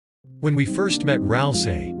When we first met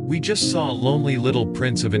Ralsei, we just saw a lonely little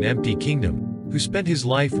prince of an empty kingdom, who spent his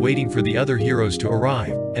life waiting for the other heroes to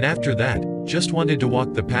arrive, and after that, just wanted to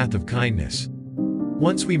walk the path of kindness.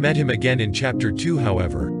 Once we met him again in Chapter 2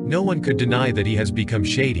 however, no one could deny that he has become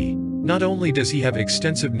shady. Not only does he have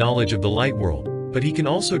extensive knowledge of the light world, but he can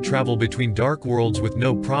also travel between dark worlds with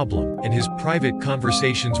no problem, and his private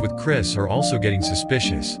conversations with Chris are also getting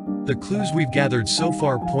suspicious. The clues we've gathered so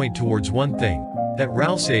far point towards one thing, that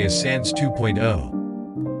Ralsei is Sans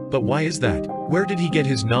 2.0. But why is that? Where did he get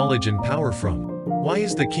his knowledge and power from? Why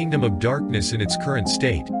is the Kingdom of Darkness in its current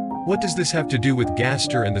state? What does this have to do with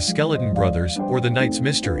Gaster and the Skeleton Brothers, or the Knight's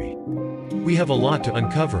mystery? We have a lot to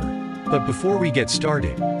uncover. But before we get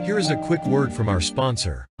started, here is a quick word from our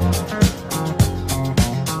sponsor.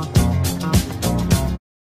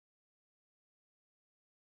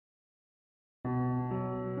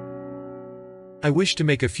 I wish to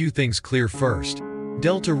make a few things clear first.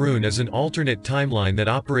 Deltarune is an alternate timeline that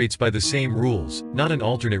operates by the same rules, not an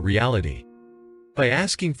alternate reality. By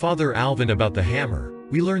asking Father Alvin about the hammer,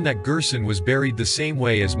 we learn that Gerson was buried the same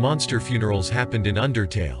way as monster funerals happened in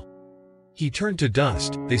Undertale. He turned to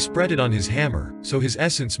dust, they spread it on his hammer, so his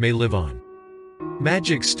essence may live on.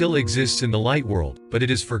 Magic still exists in the light world, but it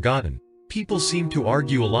is forgotten. People seem to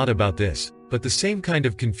argue a lot about this, but the same kind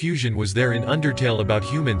of confusion was there in Undertale about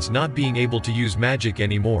humans not being able to use magic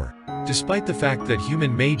anymore, despite the fact that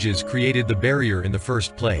human mages created the barrier in the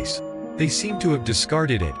first place. They seem to have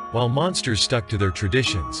discarded it, while monsters stuck to their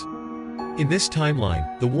traditions. In this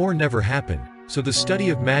timeline, the war never happened, so the study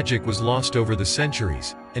of magic was lost over the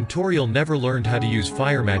centuries, and Toriel never learned how to use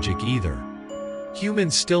fire magic either.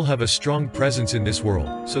 Humans still have a strong presence in this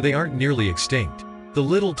world, so they aren't nearly extinct. The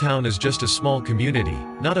little town is just a small community,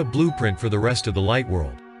 not a blueprint for the rest of the light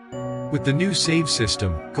world. With the new save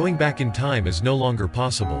system, going back in time is no longer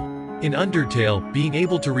possible. In Undertale, being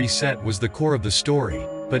able to reset was the core of the story,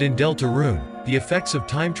 but in Deltarune, the effects of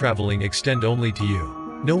time traveling extend only to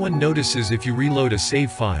you. No one notices if you reload a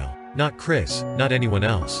save file, not Chris, not anyone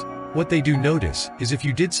else. What they do notice, is if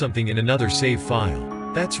you did something in another save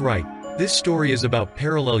file. That's right, this story is about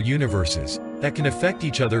parallel universes, that can affect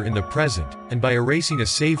each other in the present, and by erasing a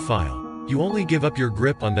save file, you only give up your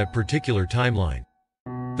grip on that particular timeline.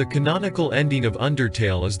 The canonical ending of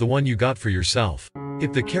Undertale is the one you got for yourself.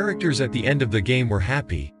 If the characters at the end of the game were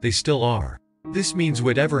happy, they still are. This means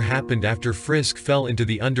whatever happened after Frisk fell into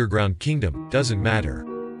the underground kingdom, doesn't matter.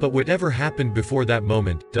 But whatever happened before that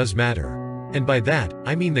moment, does matter. And by that,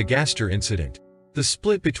 I mean the Gaster incident. The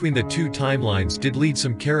split between the two timelines did lead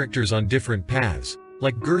some characters on different paths,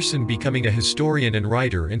 like Gerson becoming a historian and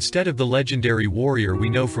writer instead of the legendary warrior we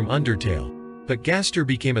know from Undertale. But Gaster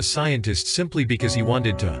became a scientist simply because he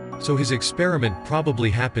wanted to, so his experiment probably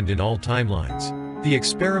happened in all timelines. The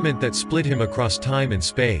experiment that split him across time and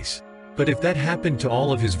space. But if that happened to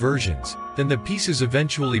all of his versions, then the pieces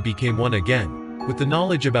eventually became one again, with the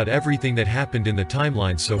knowledge about everything that happened in the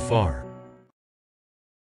timeline so far.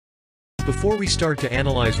 Before we start to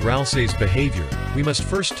analyze Ralsei's behavior, we must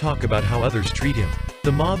first talk about how others treat him.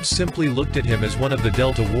 The mob simply looked at him as one of the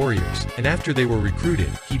Delta warriors, and after they were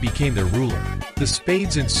recruited, he became their ruler. The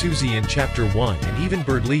Spades and Susie in Chapter 1 and even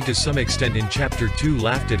Birdlee to some extent in Chapter 2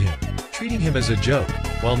 laughed at him, treating him as a joke,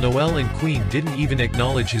 while Noelle and Queen didn't even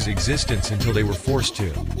acknowledge his existence until they were forced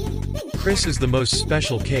to. Chris is the most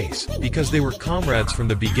special case, because they were comrades from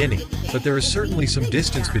the beginning, but there is certainly some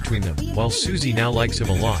distance between them, while Susie now likes him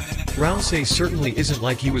a lot. Ralsei certainly isn't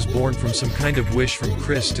like he was born from some kind of wish from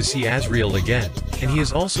Chris to see Asriel again, and he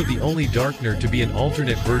is also the only Darkner to be an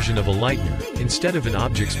alternate version of a Lightner, instead of an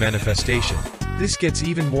object's manifestation. This gets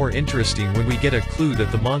even more interesting when we get a clue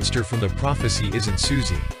that the monster from the prophecy isn't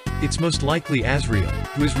Susie. It's most likely Asriel,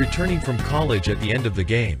 who is returning from college at the end of the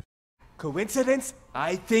game. Coincidence?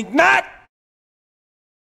 I think not!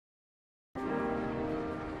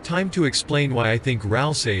 Time to explain why I think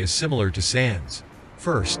Ralsei is similar to Sans.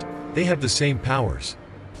 First, they have the same powers.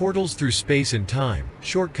 Portals through space and time,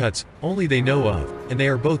 shortcuts, only they know of, and they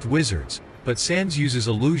are both wizards, but Sans uses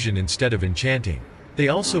illusion instead of enchanting. They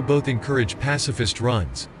also both encourage pacifist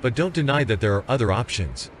runs, but don't deny that there are other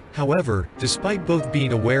options. However, despite both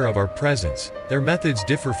being aware of our presence, their methods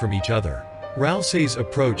differ from each other. Ralsei's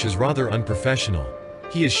approach is rather unprofessional.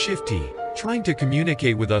 He is shifty, trying to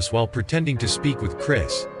communicate with us while pretending to speak with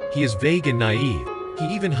Chris. He is vague and naive.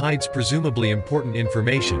 He even hides presumably important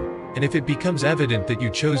information, and if it becomes evident that you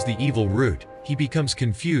chose the evil route, he becomes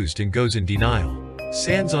confused and goes in denial.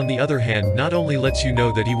 Sans on the other hand not only lets you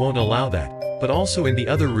know that he won't allow that, but also in the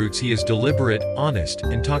other routes he is deliberate, honest,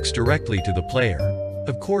 and talks directly to the player.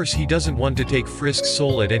 Of course he doesn't want to take Frisk's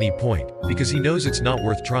soul at any point, because he knows it's not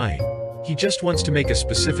worth trying. He just wants to make a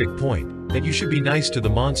specific point, that you should be nice to the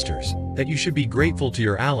monsters, that you should be grateful to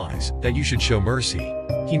your allies, that you should show mercy.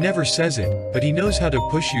 He never says it, but he knows how to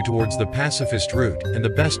push you towards the pacifist route, and the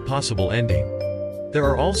best possible ending. There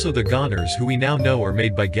are also the Goners who we now know are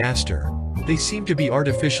made by Gaster. They seem to be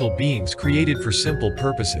artificial beings created for simple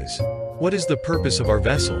purposes. What is the purpose of our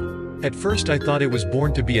vessel? At first I thought it was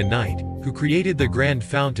born to be a knight, who created the Grand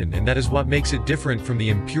Fountain, and that is what makes it different from the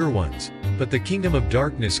impure ones. But the Kingdom of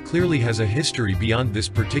Darkness clearly has a history beyond this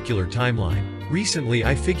particular timeline. Recently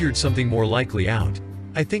I figured something more likely out.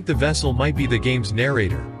 I think the vessel might be the game's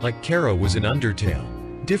narrator, like Kara was in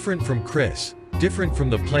Undertale. Different from Chris, different from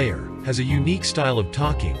the player, has a unique style of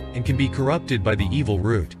talking, and can be corrupted by the evil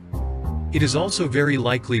root. It is also very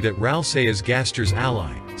likely that Ralsei is Gaster's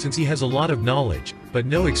ally, since he has a lot of knowledge, but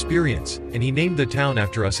no experience, and he named the town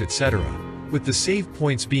after us, etc. With the save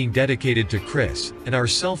points being dedicated to Chris, and our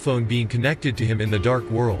cell phone being connected to him in the dark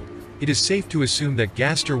world, it is safe to assume that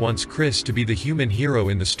Gaster wants Chris to be the human hero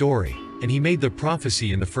in the story, and he made the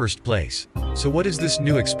prophecy in the first place. So what is this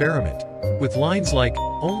new experiment? With lines like,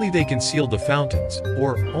 only they can seal the fountains,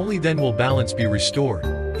 or, only then will balance be restored,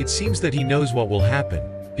 it seems that he knows what will happen,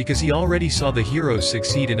 because he already saw the heroes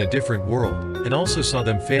succeed in a different world, and also saw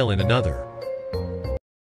them fail in another.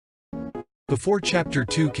 Before Chapter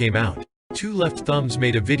 2 came out, Two Left Thumbs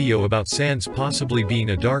made a video about Sans possibly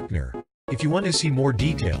being a Darkner. If you want to see more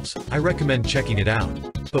details, I recommend checking it out.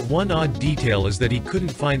 But one odd detail is that he couldn't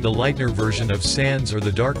find the Lightner version of Sans or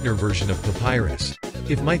the Darkner version of Papyrus.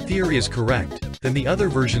 If my theory is correct, then the other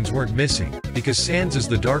versions weren't missing, because Sans is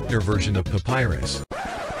the Darkner version of Papyrus.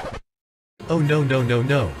 Oh no,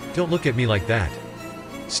 don't look at me like that.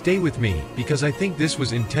 Stay with me, because I think this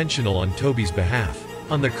was intentional on Toby's behalf.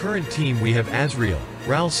 On the current team we have Azrael,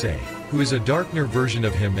 Ralsei, who is a Darkner version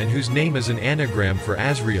of him and whose name is an anagram for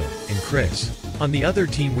Azrael, and Chris. On the other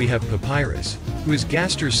team we have Papyrus, who is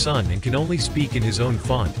Gaster's son and can only speak in his own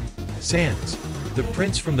font. Sans, the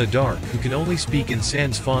prince from the dark who can only speak in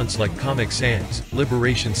Sans fonts like Comic Sans,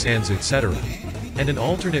 Liberation Sans, etc. And an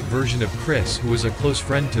alternate version of Chris who is a close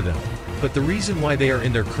friend to them. But the reason why they are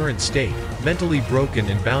in their current state, mentally broken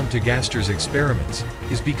and bound to Gaster's experiments,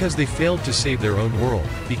 is because they failed to save their own world,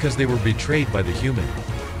 because they were betrayed by the human.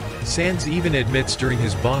 Sans even admits during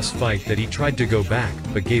his boss fight that he tried to go back,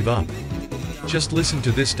 but gave up. Just listen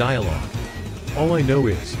to this dialogue. All I know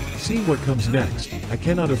is, seeing what comes next, I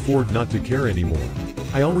cannot afford not to care anymore.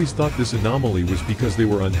 I always thought this anomaly was because they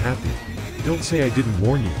were unhappy. Don't say I didn't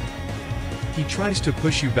warn you. He tries to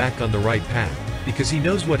push you back on the right path, because he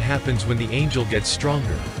knows what happens when the angel gets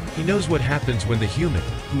stronger. He knows what happens when the human,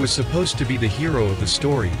 who was supposed to be the hero of the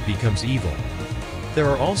story, becomes evil. There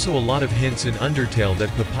are also a lot of hints in Undertale that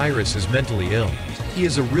Papyrus is mentally ill. He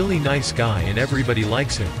is a really nice guy and everybody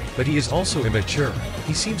likes him, but he is also immature.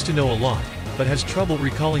 He seems to know a lot, but has trouble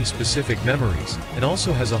recalling specific memories, and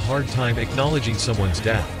also has a hard time acknowledging someone's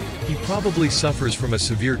death. He probably suffers from a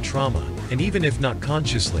severe trauma, and even if not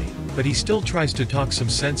consciously, but he still tries to talk some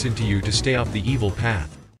sense into you to stay off the evil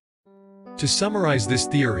path. To summarize this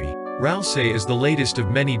theory, Ralsei is the latest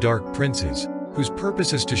of many dark princes, whose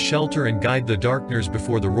purpose is to shelter and guide the Darkners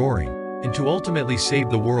before the Roaring, and to ultimately save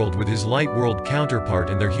the world with his light world counterpart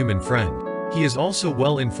and their human friend. He is also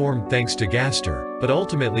well informed thanks to Gaster, but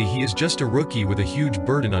ultimately he is just a rookie with a huge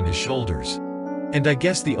burden on his shoulders. And I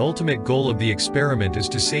guess the ultimate goal of the experiment is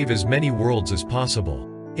to save as many worlds as possible.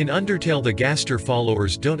 In Undertale the Gaster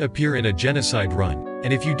followers don't appear in a genocide run,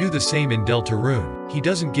 and if you do the same in Deltarune, he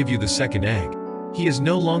doesn't give you the second egg. He is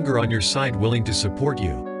no longer on your side willing to support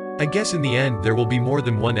you. I guess in the end there will be more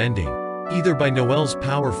than one ending. Either by Noel's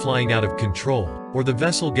power flying out of control, or the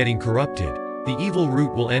vessel getting corrupted. The evil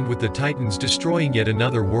root will end with the Titans destroying yet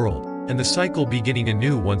another world, and the cycle beginning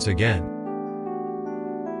anew once again.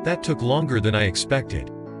 That took longer than I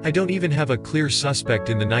expected. I don't even have a clear suspect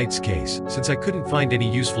in the Knight's case, since I couldn't find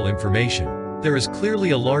any useful information. There is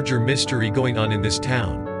clearly a larger mystery going on in this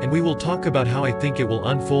town, and we will talk about how I think it will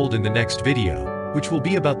unfold in the next video, which will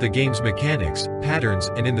be about the game's mechanics, patterns,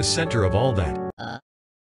 and in the center of all that,